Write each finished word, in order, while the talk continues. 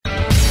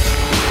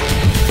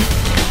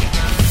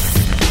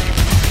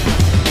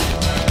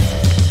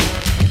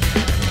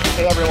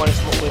everyone,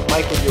 it's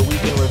Mike with your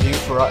weekend review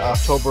for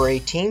October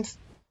 18th.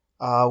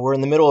 We're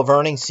in the middle of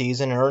earnings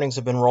season, and earnings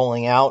have been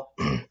rolling out.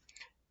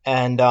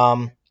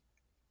 and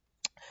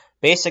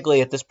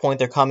basically, at this point,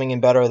 they're coming in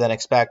better than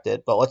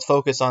expected. But let's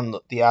focus on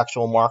the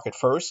actual market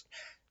first.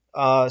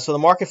 So the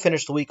market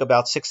finished the week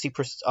about 60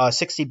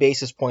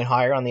 basis point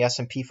higher on the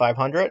S&P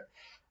 500,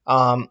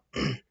 and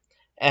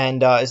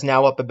is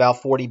now up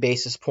about 40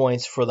 basis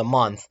points for the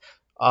month.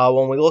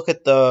 When we look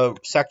at the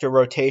sector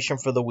rotation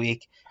for the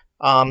week,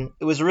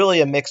 it was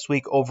really a mixed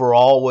week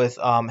overall, with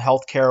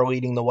healthcare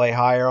leading the way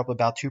higher, up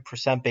about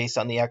 2% based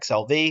on the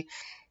XLV.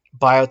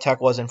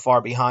 Biotech wasn't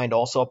far behind,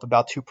 also up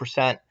about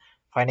 2%.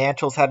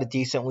 Financials had a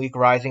decent week,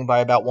 rising by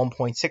about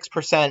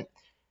 1.6%.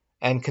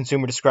 And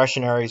consumer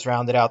discretionaries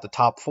rounded out the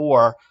top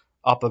four,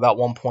 up about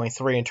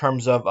 1.3%. In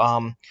terms of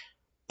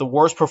the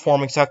worst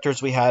performing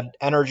sectors, we had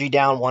energy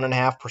down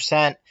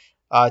 1.5%.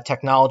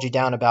 Technology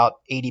down about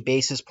 80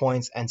 basis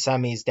points, and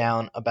semis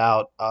down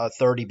about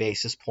 30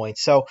 basis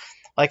points. So,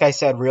 like I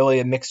said, really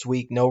a mixed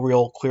week, no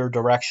real clear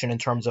direction in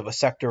terms of a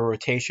sector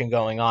rotation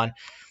going on.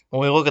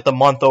 When we look at the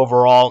month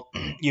overall,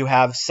 you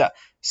have biotech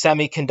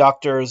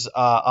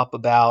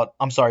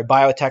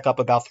up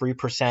about 3%,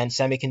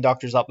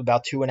 semiconductors up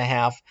about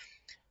 2.5%.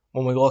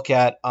 When we look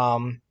at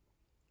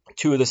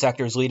two of the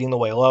sectors leading the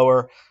way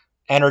lower,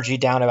 energy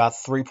down about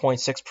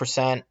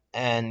 3.6%,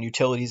 and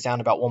utilities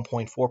down about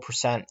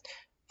 1.4%,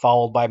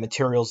 followed by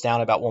materials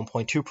down about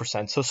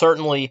 1.2%. So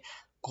certainly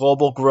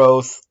global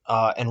growth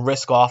and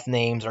risk-off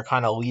names are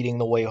kind of leading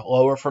the way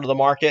lower for the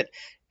market,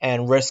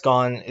 and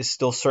risk-on is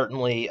still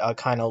certainly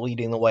kind of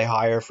leading the way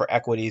higher for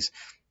equities.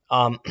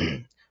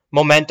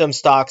 Momentum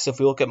stocks, if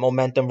we look at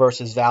momentum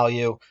versus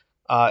value,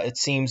 it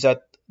seems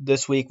that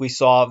this week we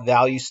saw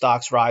value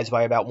stocks rise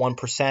by about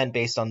 1%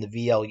 based on the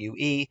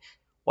VLUE,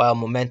 while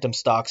momentum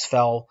stocks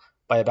fell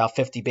by about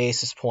 50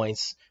 basis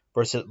points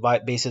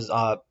basis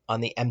on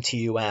the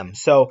MTUM.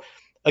 So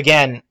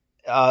again,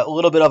 a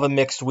little bit of a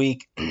mixed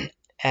week,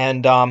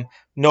 and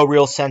no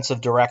real sense of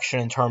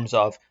direction in terms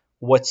of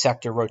what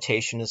sector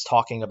rotation is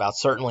talking about.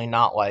 Certainly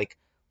not like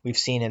we've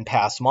seen in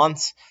past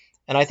months.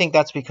 And I think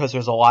that's because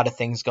there's a lot of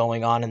things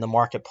going on in the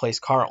marketplace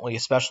currently,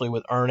 especially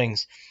with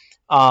earnings.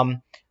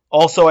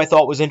 Also, I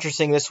thought was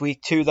interesting this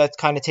week, too, that's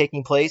kind of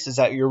taking place, is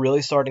that you're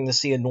really starting to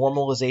see a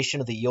normalization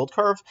of the yield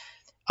curve,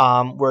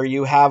 where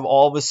you have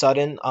all of a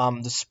sudden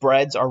the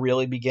spreads are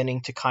really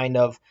beginning to kind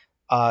of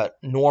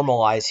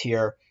normalize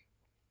here.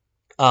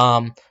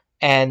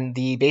 And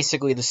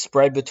basically the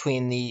spread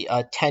between the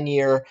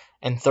 10-year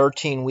and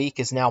 13-week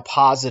is now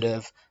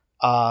positive,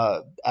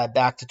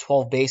 back to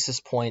 12 basis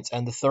points,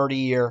 and the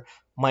 30-year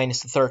minus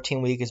the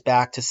 13-week is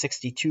back to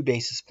 62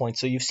 basis points.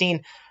 So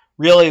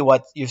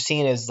what you've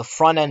seen is the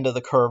front end of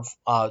the curve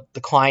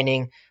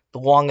declining. The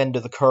long end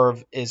of the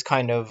curve is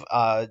kind of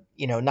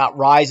not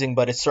rising,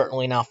 but it's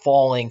certainly not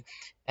falling,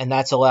 and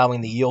that's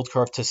allowing the yield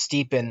curve to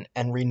steepen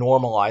and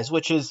renormalize,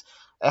 which is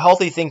a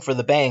healthy thing for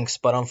the banks.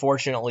 But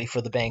unfortunately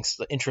for the banks,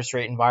 the interest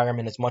rate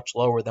environment is much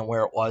lower than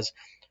where it was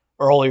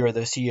earlier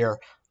this year.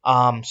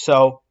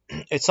 So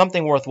it's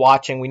something worth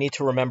watching. We need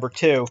to remember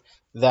too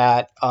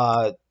that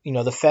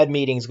the Fed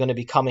meeting is going to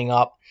be coming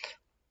up,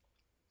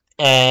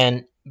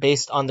 and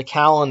based on the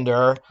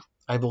calendar,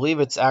 I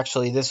believe it's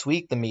actually this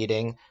week, the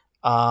meeting.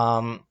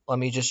 Let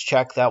me just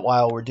check that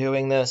while we're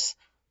doing this.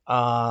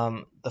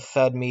 The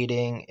Fed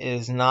meeting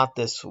is not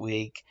this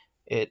week.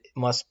 It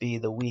must be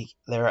the week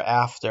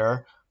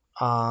thereafter.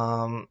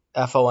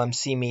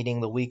 FOMC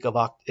meeting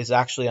is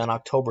actually on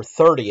October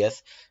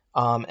 30th.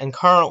 And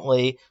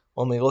currently,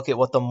 when we look at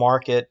what the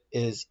market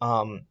is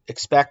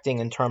expecting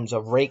in terms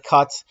of rate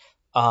cuts,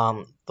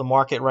 the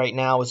market right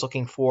now is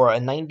looking for a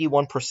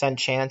 91%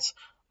 chance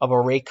of a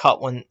rate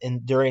cut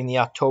during the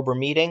October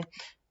meeting.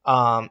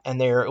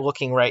 And they're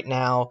looking right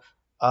now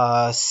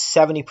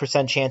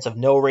 70% chance of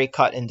no rate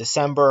cut in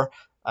December,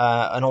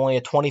 and only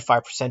a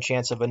 25%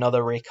 chance of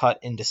another rate cut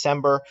in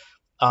December.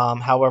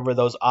 However,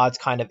 those odds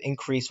kind of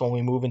increase when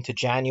we move into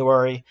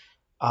January,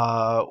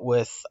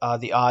 with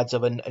the odds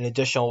of an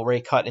additional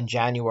rate cut in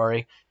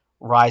January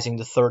rising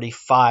to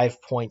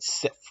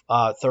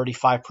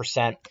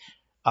 35%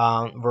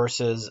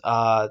 versus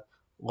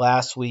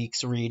last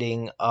week's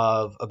reading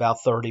of about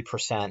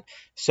 30%.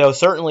 So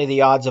certainly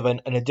the odds of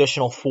an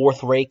additional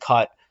fourth rate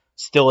cut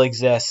still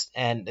exist,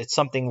 and it's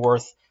something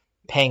worth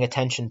paying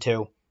attention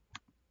to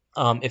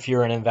if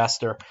you're an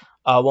investor.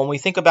 When we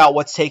think about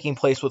what's taking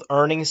place with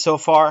earnings so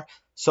far,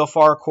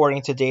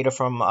 according to data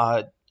from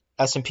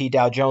S&P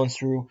Dow Jones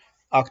through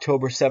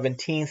October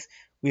 17th,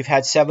 we've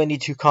had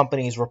 72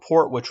 companies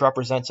report, which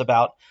represents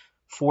about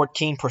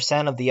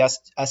 14% of the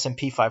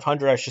S&P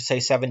 500. I should say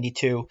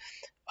 72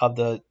 of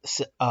the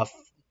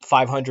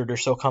 500 or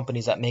so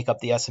companies that make up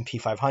the S&P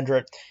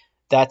 500.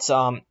 That's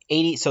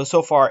 80.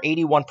 So far,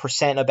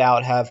 81%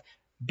 about have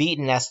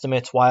beaten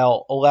estimates,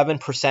 while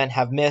 11%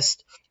 have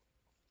missed,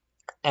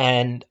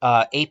 and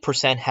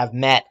 8% have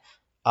met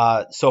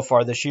so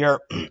far this year.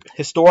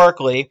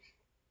 Historically,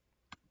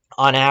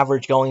 on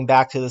average, going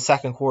back to the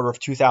second quarter of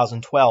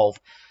 2012,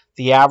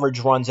 the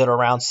average runs at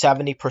around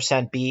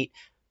 70% beat,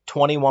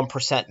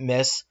 21%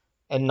 miss,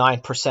 and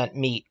 9%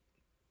 meet.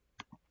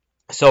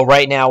 So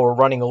right now we're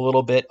running a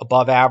little bit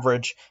above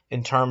average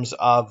in terms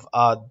of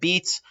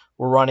beats.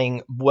 We're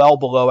running well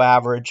below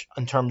average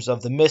in terms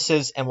of the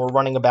misses, and we're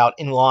running about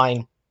in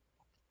line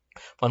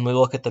when we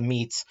look at the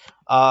meets.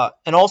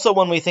 And also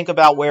when we think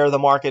about where the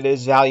market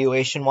is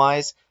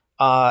valuation-wise,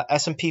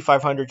 S&P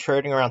 500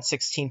 trading around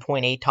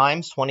 16.8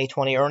 times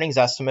 2020 earnings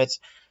estimates,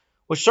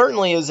 which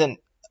certainly isn't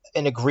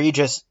an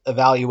egregious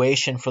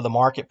evaluation for the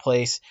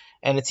marketplace,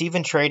 and it's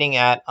even trading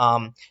at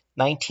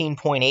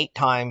 19.8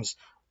 times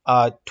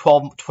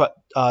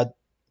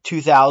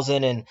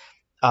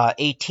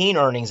 2018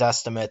 earnings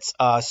estimates.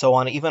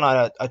 So even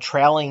on a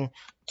trailing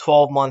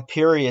 12-month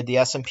period, the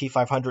S&P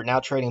 500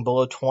 now trading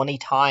below 20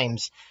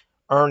 times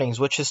earnings,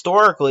 which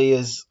historically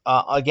is,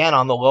 again,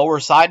 on the lower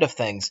side of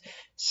things.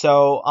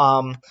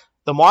 So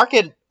the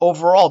market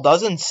overall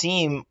doesn't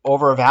seem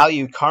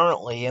overvalued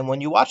currently. And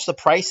when you watch the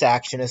price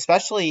action,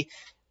 especially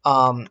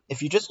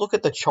if you just look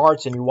at the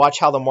charts and you watch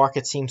how the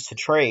market seems to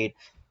trade,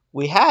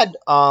 we had,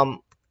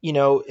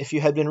 if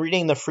you had been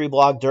reading the free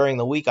blog during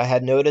the week, I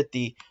had noted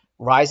the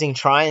rising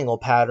triangle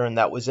pattern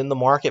that was in the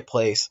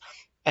marketplace.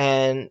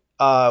 And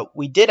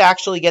we did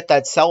actually get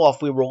that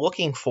sell-off we were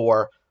looking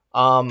for.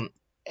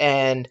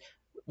 And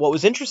what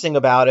was interesting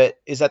about it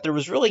is that there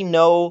was really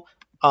no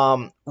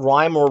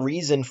rhyme or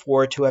reason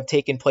for it to have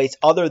taken place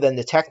other than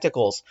the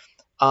technicals.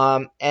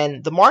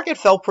 And the market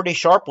fell pretty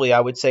sharply, I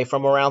would say,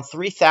 from around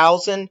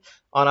 3,000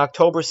 on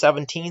October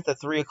 17th at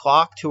 3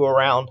 o'clock to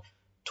around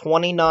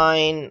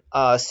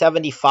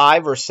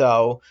 29.75 or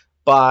so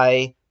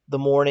by the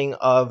morning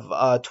of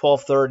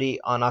 12:30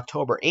 on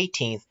October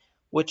 18th,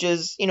 which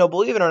is,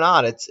 believe it or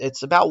not,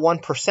 it's about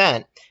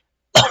 1%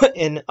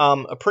 in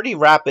a pretty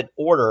rapid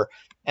order.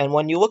 And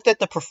when you looked at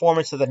the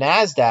performance of the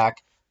NASDAQ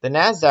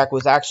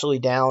was actually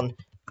down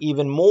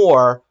even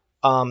more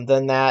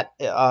than that,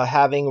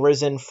 having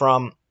risen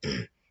from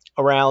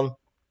around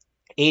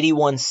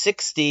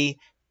 8160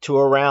 to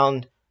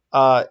around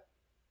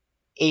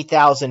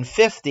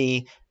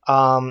 8050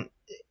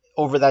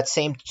 over that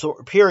same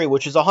period,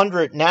 which is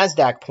 100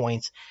 NASDAQ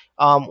points.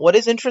 What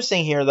is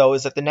interesting here, though,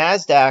 is that the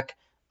NASDAQ,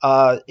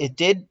 it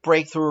did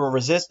break through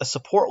a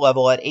support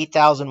level at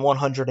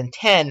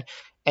 8,110,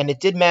 and it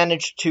did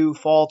manage to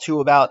fall to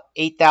about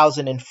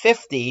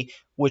 8,050,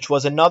 which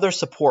was another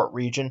support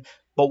region.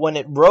 But when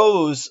it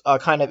rose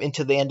kind of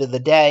into the end of the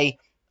day,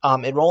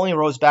 it only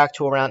rose back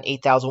to around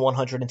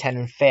 8,110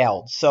 and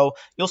failed. So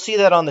you'll see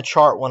that on the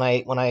chart when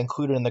I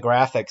include it in the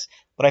graphics.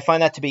 But I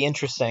find that to be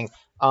interesting,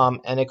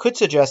 and it could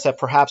suggest that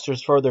perhaps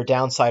there's further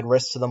downside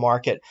risks to the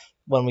market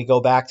when we go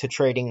back to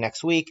trading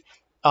next week.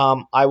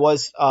 I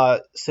was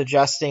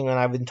suggesting, and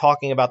I've been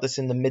talking about this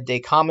in the midday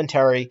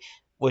commentary,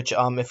 which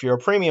if you're a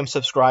premium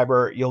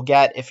subscriber, you'll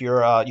get. If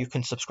you're you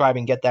can subscribe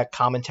and get that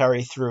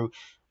commentary through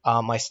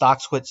my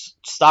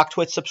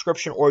StockTwits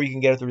subscription, or you can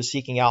get it through the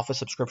Seeking Alpha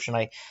subscription.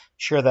 I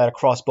share that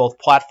across both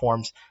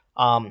platforms,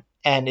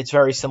 and it's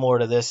very similar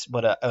to this,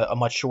 but a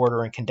much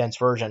shorter and condensed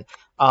version.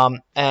 I've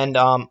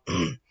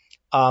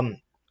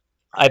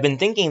been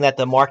thinking that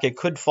the market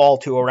could fall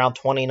to around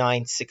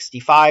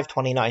 29.65,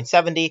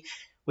 29.70.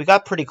 We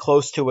got pretty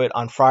close to it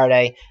on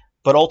Friday,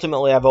 but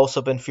ultimately I've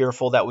also been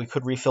fearful that we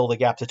could refill the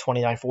gap to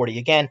 29.40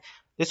 again.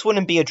 This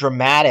wouldn't be a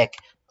dramatic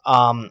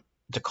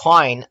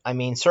decline. I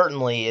mean,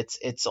 certainly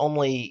it's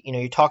only,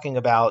 you're talking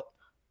about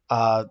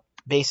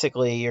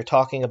basically you're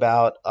talking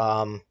about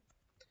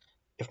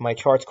if my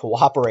charts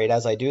cooperate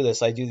as I do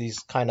this, I do these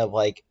kind of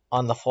like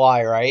on the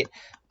fly, right?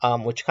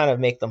 Which kind of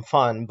make them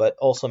fun, but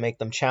also make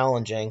them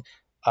challenging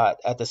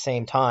at the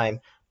same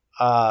time.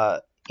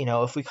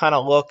 If we kind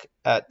of look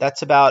at,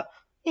 that's about,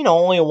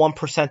 only a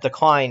 1%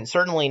 decline,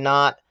 certainly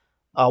not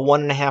a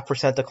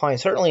 1.5% decline,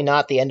 certainly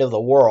not the end of the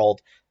world.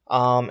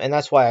 And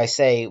that's why I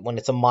say when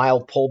it's a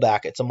mild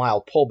pullback, it's a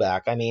mild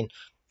pullback. I mean,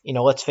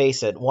 let's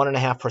face it,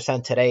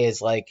 1.5% today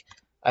is like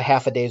a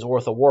half a day's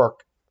worth of work,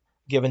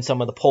 given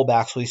some of the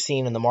pullbacks we've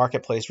seen in the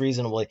marketplace,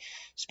 reasonably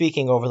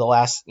speaking, over the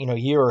last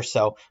year or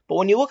so. But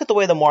when you look at the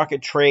way the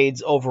market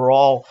trades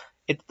overall,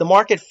 the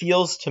market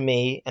feels to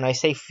me, and I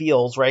say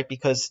feels, right,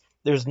 because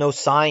there's no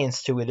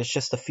science to it, it's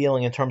just a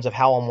feeling in terms of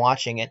how I'm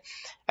watching it,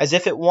 as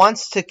if it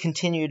wants to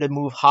continue to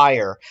move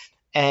higher.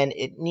 And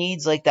it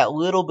needs like that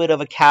little bit of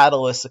a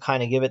catalyst to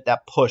kind of give it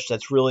that push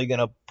that's really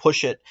going to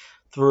push it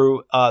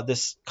through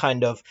this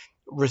kind of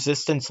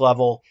resistance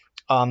level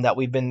that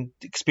we've been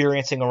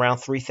experiencing around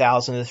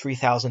 3,000 to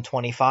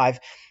 3,025.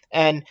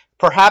 And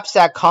perhaps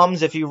that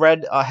comes, if you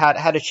read,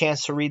 had a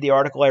chance to read the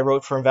article I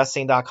wrote for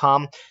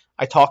investing.com,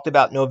 I talked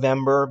about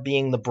November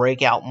being the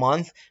breakout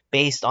month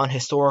based on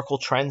historical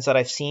trends that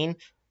I've seen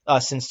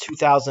since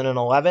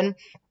 2011.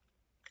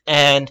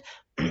 And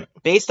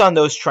based on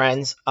those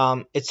trends,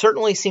 it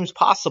certainly seems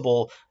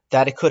possible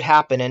that it could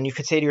happen. And you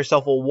could say to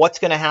yourself, well, what's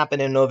going to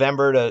happen in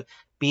November to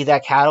be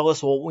that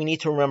catalyst? Well, we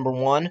need to remember,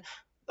 one,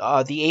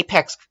 the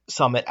Apex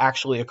Summit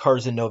actually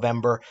occurs in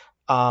November,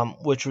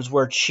 which was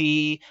where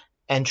Xi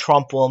and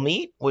Trump will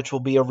meet, which will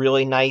be a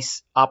really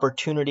nice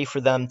opportunity for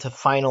them to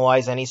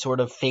finalize any sort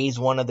of phase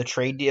one of the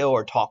trade deal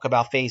or talk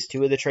about phase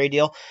two of the trade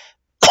deal,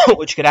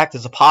 which could act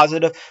as a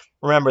positive.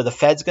 Remember, the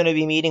Fed's going to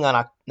be meeting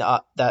on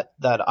that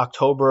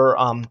October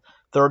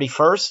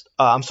 31st.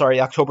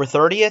 October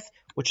 30th,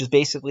 which is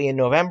basically in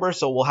November.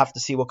 So we'll have to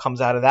see what comes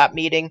out of that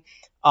meeting.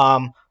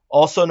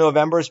 Also,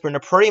 November is going to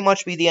pretty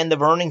much be the end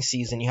of earnings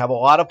season. You have a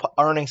lot of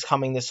earnings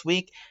coming this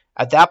week.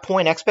 At that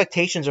point,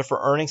 expectations are for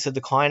earnings to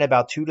decline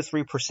about 2 to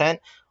 3%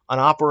 on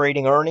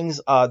operating earnings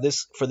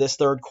for this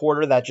third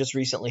quarter that just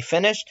recently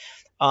finished.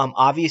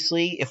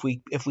 Obviously, if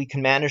we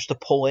can manage to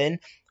pull in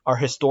our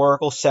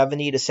historical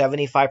 70 to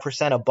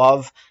 75%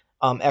 above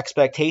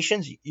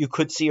expectations, you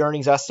could see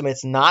earnings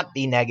estimates not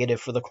be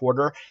negative for the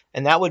quarter,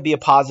 and that would be a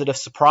positive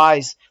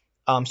surprise,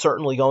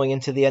 certainly going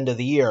into the end of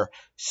the year.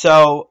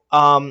 So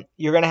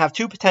you're going to have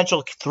three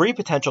potential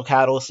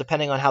catalysts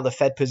depending on how the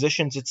Fed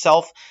positions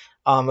itself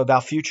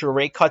about future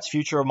rate cuts,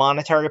 future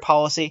monetary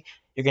policy.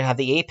 You're going to have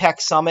the APEC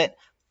summit,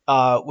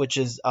 which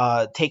is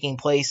taking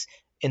place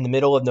in the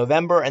middle of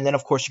November, and then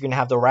of course you're going to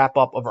have the wrap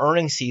up of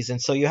earnings season.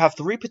 So you have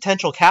three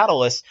potential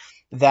catalysts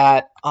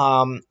that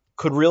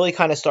could really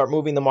kind of start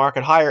moving the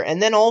market higher.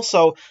 And then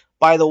also,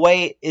 by the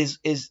way, is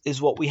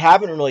what we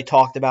haven't really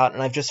talked about,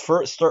 and I've just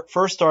first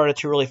started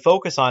to really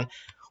focus on,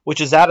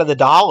 which is that of the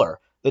dollar.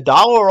 The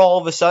dollar all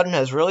of a sudden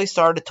has really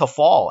started to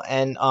fall,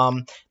 and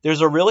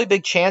there's a really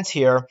big chance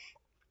here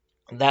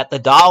that the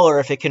dollar,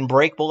 if it can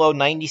break below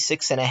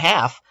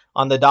 96.5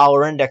 on the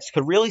dollar index,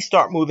 could really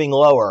start moving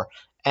lower.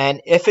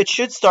 And if it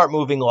should start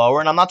moving lower,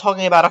 and I'm not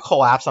talking about a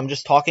collapse, I'm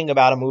just talking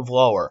about a move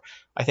lower.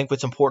 I think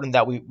it's important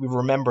that we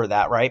remember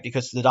that, right?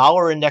 Because the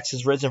dollar index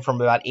has risen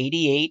from about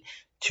 88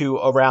 to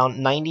around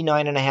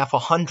 99.5,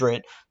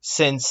 100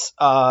 since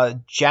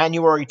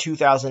January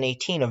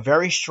 2018. A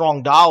very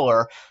strong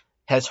dollar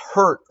has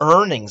hurt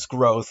earnings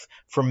growth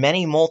for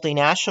many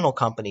multinational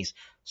companies.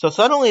 So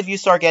suddenly if you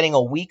start getting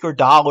a weaker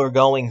dollar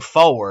going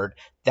forward,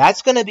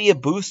 that's going to be a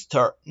boost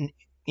to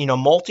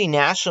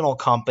multinational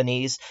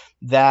companies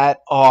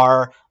that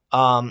are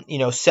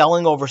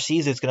selling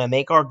overseas. It's going to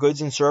make our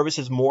goods and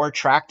services more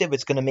attractive.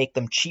 It's going to make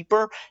them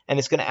cheaper, and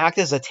it's going to act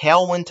as a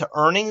tailwind to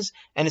earnings,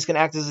 and it's going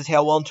to act as a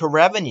tailwind to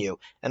revenue.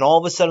 And all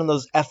of a sudden,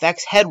 those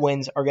FX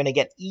headwinds are going to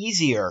get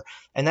easier,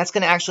 and that's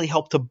going to actually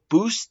help to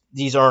boost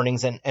these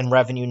earnings and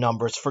revenue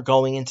numbers for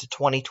going into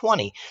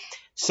 2020.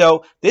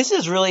 So this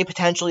is really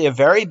potentially a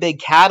very big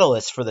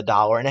catalyst for the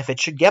dollar, and if it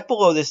should get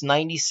below this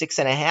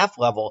 96.5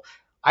 level,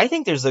 I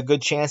think there's a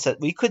good chance that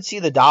we could see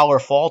the dollar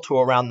fall to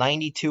around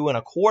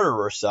 92.25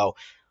 or so.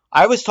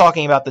 I was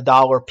talking about the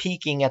dollar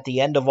peaking at the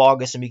end of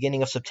August and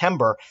beginning of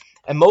September,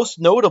 and most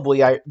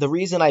notably, the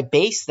reason I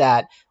based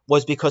that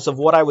was because of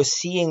what I was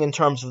seeing in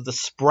terms of the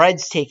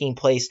spreads taking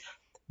place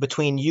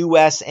between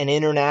U.S. and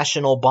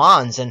international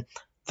bonds, and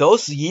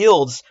those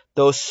yields,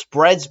 those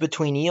spreads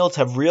between yields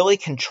have really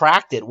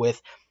contracted,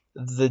 with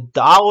the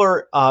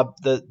dollar,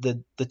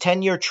 the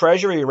 10-year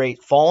treasury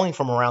rate falling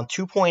from around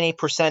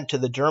 2.8% to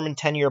the German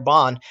 10-year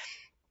bond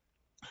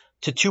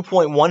to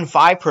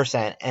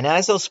 2.15%. And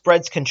as those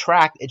spreads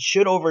contract, it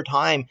should over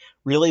time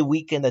really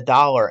weaken the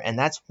dollar. And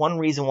that's one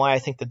reason why I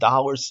think the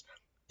dollar's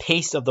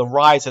pace of the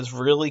rise has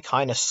really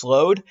kind of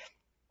slowed.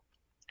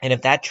 And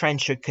if that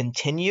trend should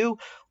continue,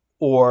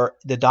 or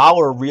the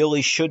dollar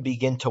really should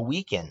begin to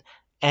weaken.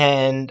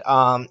 And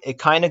it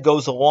kind of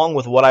goes along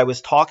with what I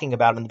was talking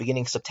about in the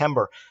beginning of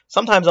September.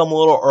 Sometimes I'm a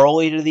little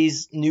early to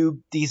these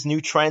new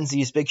trends,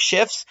 these big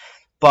shifts.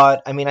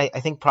 But I mean, I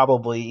think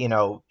probably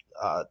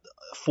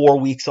 4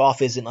 weeks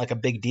off isn't like a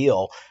big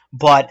deal.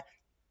 But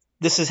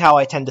this is how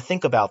I tend to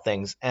think about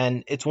things,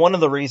 and it's one of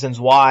the reasons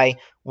why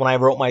when I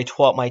wrote my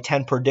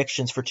 10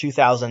 predictions for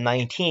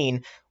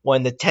 2019,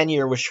 when the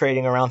 10-year was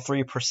trading around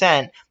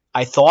 3%.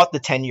 I thought the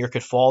 10-year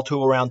could fall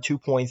to around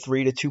 2.3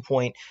 to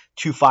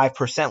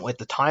 2.25%. At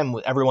the time,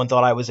 everyone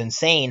thought I was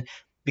insane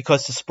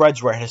because the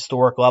spreads were at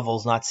historic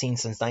levels not seen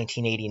since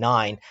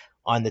 1989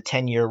 on the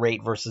 10-year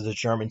rate versus the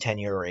German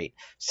 10-year rate.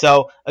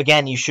 So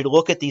again, you should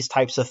look at these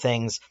types of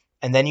things,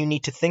 and then you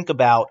need to think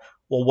about,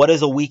 well, what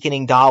does a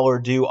weakening dollar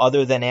do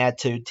other than add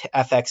to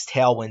FX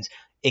tailwinds?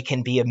 It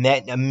can be a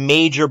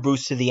major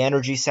boost to the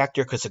energy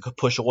sector because it could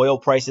push oil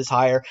prices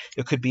higher.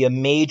 It could be a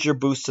major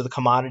boost to the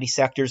commodity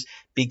sectors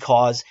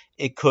because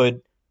it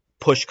could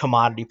push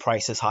commodity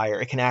prices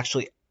higher. It can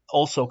actually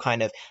also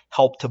kind of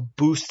help to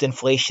boost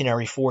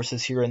inflationary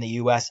forces here in the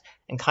U.S.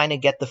 and kind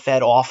of get the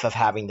Fed off of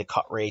having to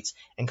cut rates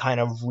and kind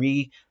of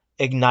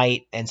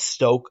reignite and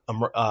stoke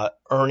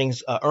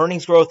earnings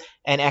growth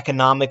and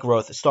economic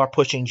growth, start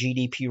pushing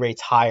GDP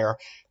rates higher.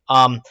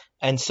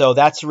 And so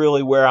that's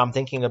really where I'm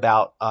thinking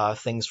about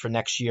things for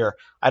next year.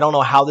 I don't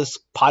know how this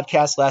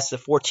podcast lasted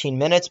 14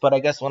 minutes, but I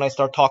guess when I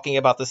start talking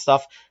about this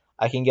stuff,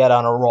 I can get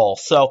on a roll.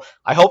 So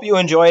I hope you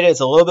enjoyed it. It's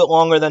a little bit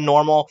longer than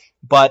normal,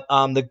 but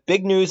the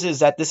big news is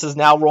that this is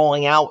now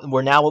rolling out.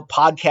 We're now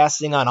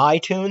podcasting on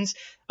iTunes.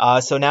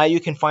 So now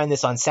you can find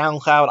this on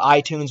SoundCloud,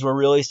 iTunes. We're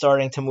really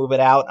starting to move it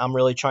out. I'm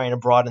really trying to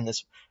broaden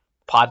this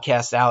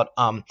podcast out,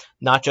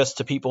 not just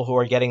to people who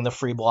are getting the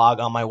free blog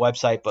on my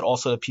website, but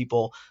also to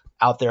people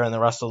out there in the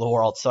rest of the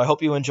world. So I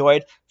hope you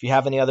enjoyed. If you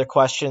have any other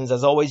questions,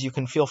 as always, you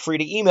can feel free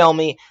to email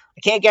me.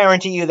 I can't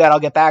guarantee you that I'll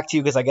get back to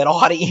you because I get a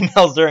lot of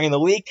emails during the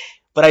week,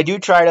 but I do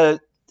try to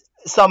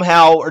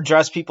somehow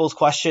address people's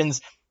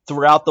questions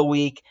throughout the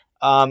week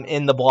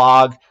in the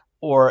blog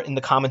or in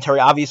the commentary.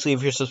 Obviously,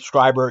 if you're a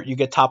subscriber, you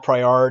get top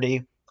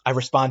priority. I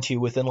respond to you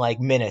within like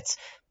minutes,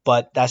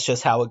 but that's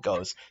just how it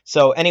goes.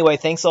 So anyway,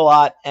 thanks a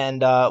lot,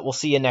 and we'll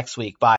see you next week. Bye.